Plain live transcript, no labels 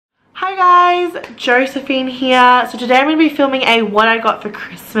Hi guys, Josephine here. So today I'm going to be filming a what I got for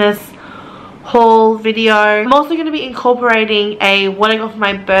Christmas haul video. I'm also going to be incorporating a what I got for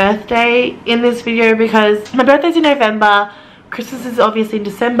my birthday in this video because my birthday's in November. Christmas is obviously in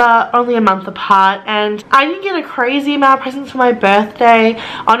December, only a month apart, and I didn't get a crazy amount of presents for my birthday.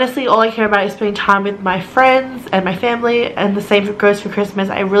 Honestly, all I care about is spending time with my friends and my family, and the same goes for Christmas.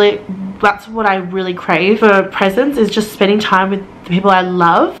 That's what I really crave for presents, is just spending time with the people I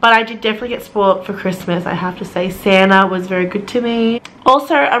love. But I did definitely get spoiled for Christmas, I have to say. Santa was very good to me.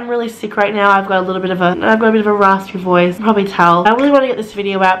 Also, I'm really sick right now. I've got a bit of a raspy voice, you can probably tell. I really want to get this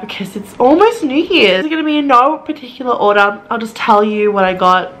video out because it's almost New Year's. It's going to be in no particular order. I'll just tell you what I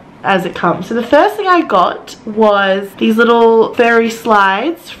got as it comes. So the first thing I got was these little fairy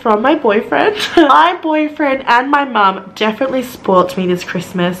slides from my boyfriend. My boyfriend and my mum definitely spoilt me this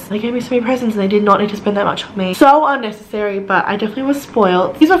Christmas. They gave me so many presents and they did not need to spend that much on me. So unnecessary, but I definitely was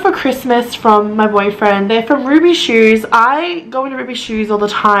spoiled. These were for Christmas from my boyfriend. They're from Ruby Shoes. I go into Ruby Shoes all the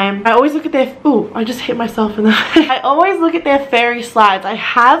time. I always look at their, ooh, I just hit myself in the I always look at their fairy slides. I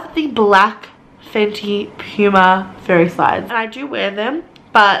have the black Fenty Puma fairy slides and I do wear them.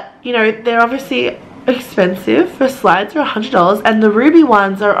 But, you know, they're obviously expensive. For slides are $100 and the ruby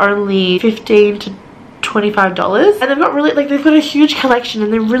ones are only $15 to $25. And they've got a huge collection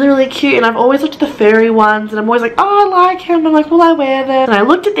and they're really cute. And I've always looked at the fairy ones and I'm always like, oh, I like him. I'm like, will I wear them? And I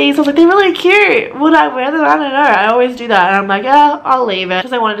looked at these, I was like, they're really cute. Would I wear them? I don't know. I always do that. And I'm like, yeah, I'll leave it.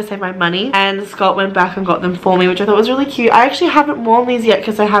 Because I wanted to save my money. And Scott went back and got them for me, which I thought was really cute. I actually haven't worn these yet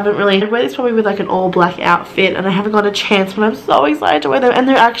because I haven't really, I wear these probably with like an all black outfit and I haven't got a chance, but I'm so excited to wear them. And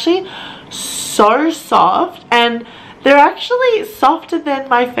they're actually so soft, and they're actually softer than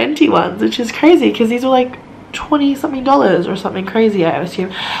my Fenty ones, which is crazy because these were like $20 something or something crazy, I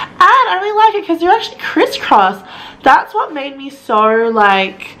assume. And I really like it because they're actually crisscross. That's what made me so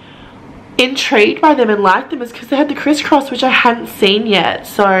like intrigued by them and like them, is because they had the crisscross, which I hadn't seen yet.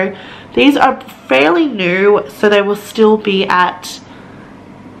 So these are fairly new, so they will still be at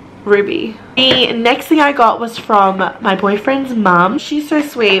Ruby. The next thing I got was from my boyfriend's mum. She's so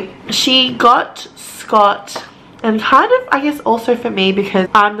sweet. She got Scott, and kind of, I guess, also for me because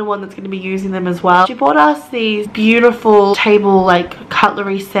I'm the one that's going to be using them as well. She bought us these beautiful table like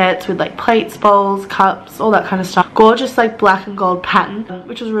cutlery sets with like plates, bowls, cups, all that kind of stuff. Gorgeous like black and gold pattern,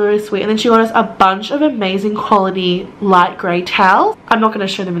 which was really sweet. And then she got us a bunch of amazing quality light grey towels. I'm not going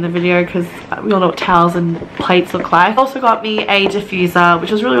to show them in the video because we all know what towels and plates look like. Also got me a diffuser, which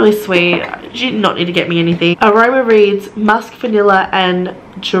was really sweet. She did not need to get me anything. Aroma reads musk, vanilla and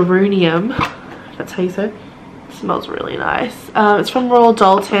geranium. That's how you say it. Smells really nice. It's from Royal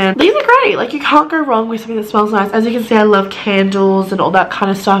Dalton. These are great. Like, you can't go wrong with something that smells nice. As you can see, I love candles and all that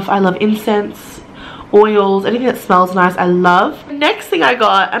kind of stuff. I love incense, oils, anything that smells nice I love. Next thing I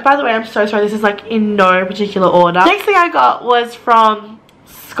got, and by the way, I'm so sorry, this is like in no particular order. Next thing I got was from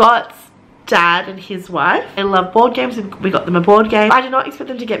Scott's dad and his wife. They love board games. We got them a board game. I did not expect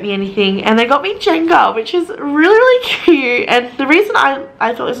them to get me anything, and they got me Jenga, which is really cute. And the reason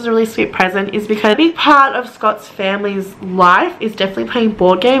I thought this was a really sweet present is because a big part of Scott's family's life is definitely playing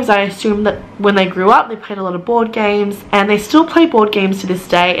board games. I assume that when they grew up they played a lot of board games, and they still play board games to this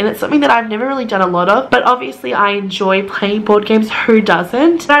day, and it's something that I've never really done a lot of, but obviously I enjoy playing board games. Who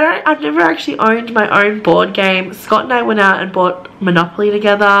doesn't? I've never actually owned my own board game. Scott and I went out and bought Monopoly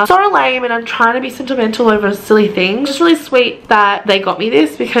together. So lame, and I'm trying to be sentimental over silly things. It's really sweet that they got me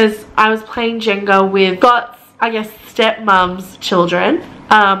this because I was playing Jenga with Scott's, I guess, stepmom's children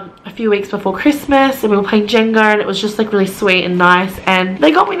a few weeks before Christmas, and we were playing Jenga, and it was just like really sweet and nice, and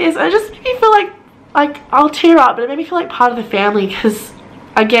they got me this, and it just made me feel like I'll tear up, but it made me feel like part of the family because,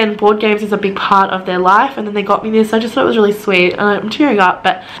 again, board games is a big part of their life, and then they got me this. I just thought it was really sweet, and I'm tearing up.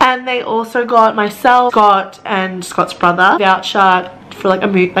 And they also got myself, Scott, and Scott's brother voucher for like a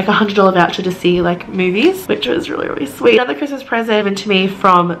 $100 voucher to see like movies, which was really sweet. Another Christmas present given to me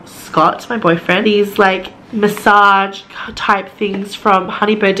from Scott, my boyfriend. These like massage type things from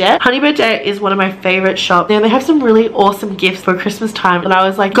Honey Birdette. Honey Birdette is one of my favorite shops. Now they have some really awesome gifts for Christmas time, and I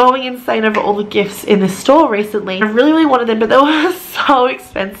was like going insane over all the gifts in this store recently. I really wanted them, but they were so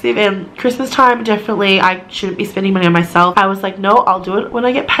expensive, and Christmas time, definitely I shouldn't be spending money on myself. I was like, no, I'll do it when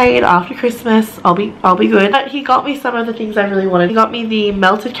I get paid after Christmas. I'll be good. But he got me some of the things I really wanted. He got me the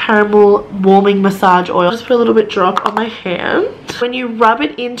melted caramel warming massage oil. Just put a little bit drop on my hand. When you rub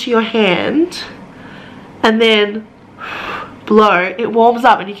it into your hand and then blow, it warms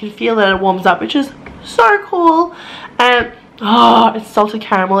up, and you can feel that it warms up, which is so cool. And oh, it's salted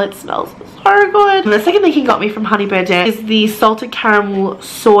caramel. It smells so good. And the second thing he got me from Honey Birdette is the salted caramel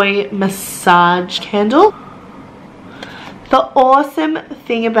soy massage candle. The awesome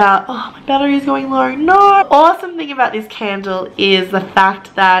thing about, oh, my battery is going low, no. Awesome thing about this candle is the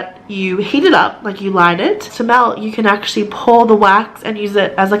fact that you heat it up, like you light it. To melt, you can actually pour the wax and use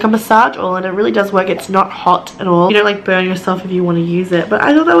it as like a massage oil, and it really does work. It's not hot at all. You don't like burn yourself if you want to use it. But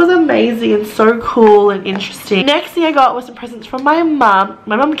I thought that was amazing and so cool and interesting. Next thing I got was some presents from my mum.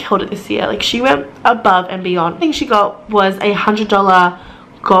 My mum killed it this year. Like, she went above and beyond. The thing she got was a $100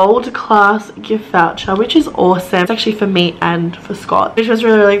 gold class gift voucher, which is awesome. It's actually for me and for Scott, which was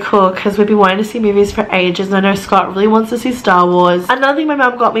really, really cool because we've been wanting to see movies for ages, and I know Scott really wants to see Star Wars. Another thing my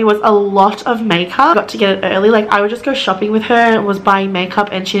mum got me was a lot of makeup. I got to get it early. Like, I would just go shopping with her and was buying makeup,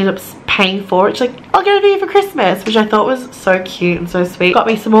 and she ended up paying for it. She's like, I'll get it for you for Christmas, which I thought was so cute and so sweet. Got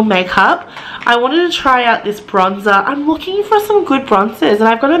me some more makeup. I wanted to try out this bronzer. I'm looking for some good bronzers, and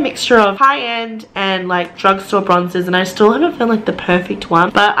I've got a mixture of high-end and like drugstore bronzers, and I still haven't found like the perfect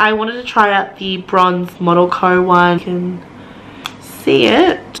one. But I wanted to try out the Bronze Model Co. one. You can see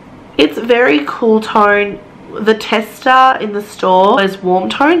it. It's very cool tone. The tester in the store is warm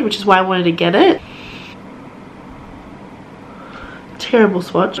toned, which is why I wanted to get it. Terrible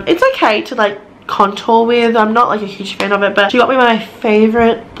swatch. It's okay to like contour with. I'm not like a huge fan of it, but she got me my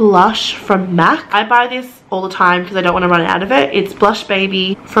favorite blush from MAC. I buy this all the time because I don't want to run out of it. It's Blush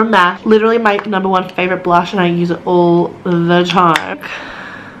Baby from MAC. Literally my #1 favorite blush, and I use it all the time.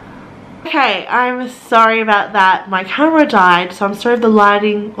 Okay, I'm sorry about that. My camera died, so I'm sorry if the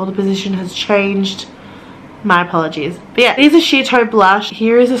lighting or the position has changed. My apologies. But yeah, it is a sheer toe blush.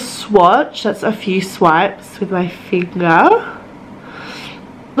 Here is a swatch. That's a few swipes with my finger.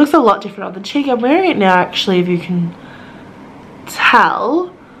 Looks a lot different on the cheek. I'm wearing it now, actually, if you can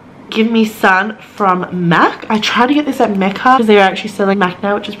tell. Give Me Sun from MAC. I tried to get this at Mecca because they're actually selling MAC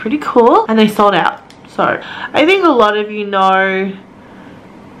now, which is pretty cool, and they sold out. So I think a lot of you know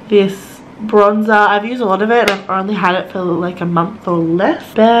this bronzer. I've used a lot of it, and I've only had it for like a month or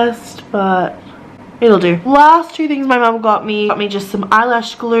less. Best, but it'll do. Last two things my mum got me just some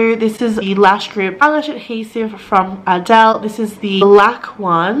eyelash glue. This is the Lash Grip eyelash adhesive from Adele. This is the black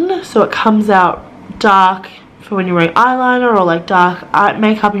one, so it comes out dark for when you're wearing eyeliner or like dark eye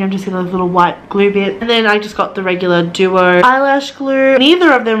makeup, and you have to see those little white glue bits. And then I just got the regular Duo eyelash glue.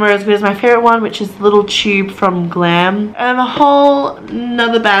 Neither of them were as good as my favorite one, which is the little tube from Glam. And a whole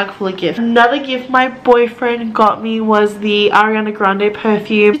another bag full of gifts. Another gift my boyfriend got me was the Ariana Grande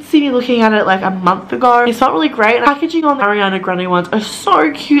perfume. You did see me looking at it like a month ago. It's not really great. The packaging on the Ariana Grande ones are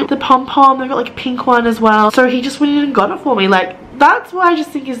so cute. The pom-pom, they've got like a pink one as well. So he just went in and got it for me. Like, that's what I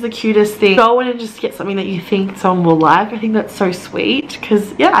just think is the cutest thing. Go in and just get something that you think someone will like. I think that's so sweet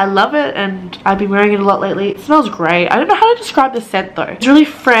because, yeah, I love it, and I've been wearing it a lot lately. It smells great. I don't know how to describe the scent though. It's really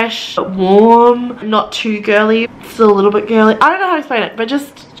fresh, warm, not too girly, still a little bit girly. I don't know how to explain it, but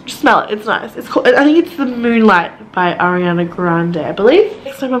just smell it. It's nice. It's cool. I think it's the Moonlight by Ariana Grande, I believe.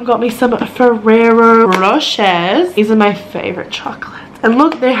 Next, my mum got me some Ferrero Rochers. These are my favorite chocolates. And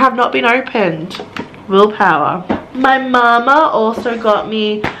look, they have not been opened. Willpower. My mama also got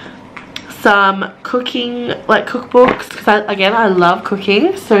me some cooking, like cookbooks, because again, I love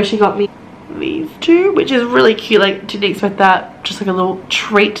cooking. So she got me these two, which is really cute. Like, didn't expect that. Just like a little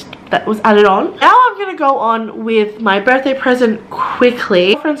treat that was added on. Now I'm gonna go on with my birthday present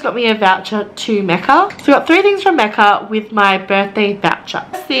quickly. My friends got me a voucher to Mecca. So I got 3 things from Mecca with my birthday voucher.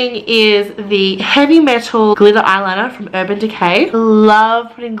 First thing is the Heavy Metal glitter eyeliner from Urban Decay. I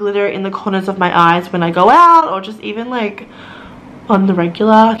love putting glitter in the corners of my eyes when I go out, or just even like on the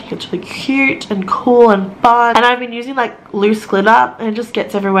regular. I think it's really cute and cool and fun. And I've been using like loose glitter, and it just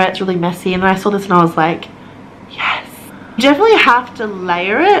gets everywhere. It's really messy. And I saw this and I was like, yes. You definitely have to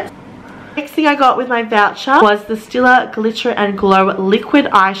layer it. Next thing I got with my voucher was the Stila Glitter and Glow Liquid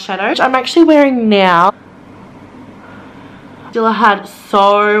Eyeshadow, which I'm actually wearing now. Stila had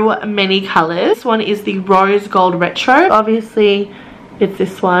so many colors. This one is the Rose Gold Retro. Obviously, it's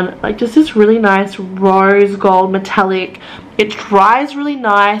this one. Like, just this really nice rose gold metallic. It dries really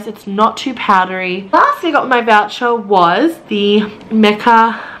nice. It's not too powdery. Last thing I got with my voucher was the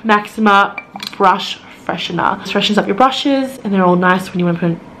Mecca Maxima Brush Freshener. This freshens up your brushes, and they're all nice when you want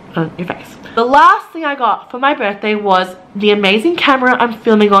to put on your face. The last thing I got for my birthday was the amazing camera I'm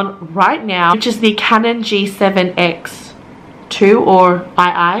filming on right now, which is the Canon G7X2 or II.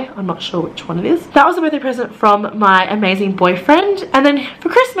 I'm not sure which one it is. That was a birthday present from my amazing boyfriend. And then for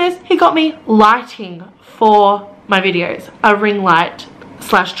Christmas, he got me lighting for my videos. A ring light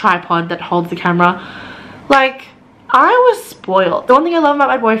 / tripod that holds the camera. Like, I was spoiled. The one thing I love about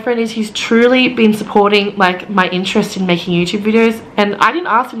my boyfriend is he's truly been supporting like my interest in making YouTube videos, and I didn't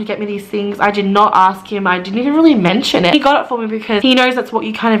ask him to get me these things. I did not ask him. I didn't even really mention it. He got it for me because he knows that's what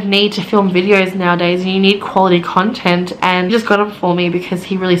you kind of need to film videos nowadays, and you need quality content, and he just got them for me because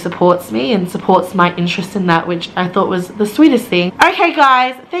he really supports me and supports my interest in that, which I thought was the sweetest thing. Okay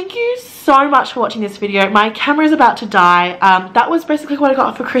guys, thank you so much for watching this video. My camera is about to die. That was basically what I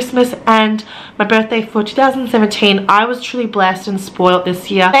got for Christmas and my birthday for 2017. I was truly blessed and spoiled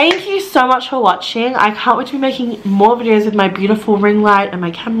this year. Thank you so much for watching. I can't wait to be making more videos with my beautiful ring light and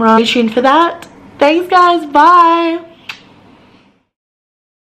my camera. Stay tuned for that. Thanks guys, bye.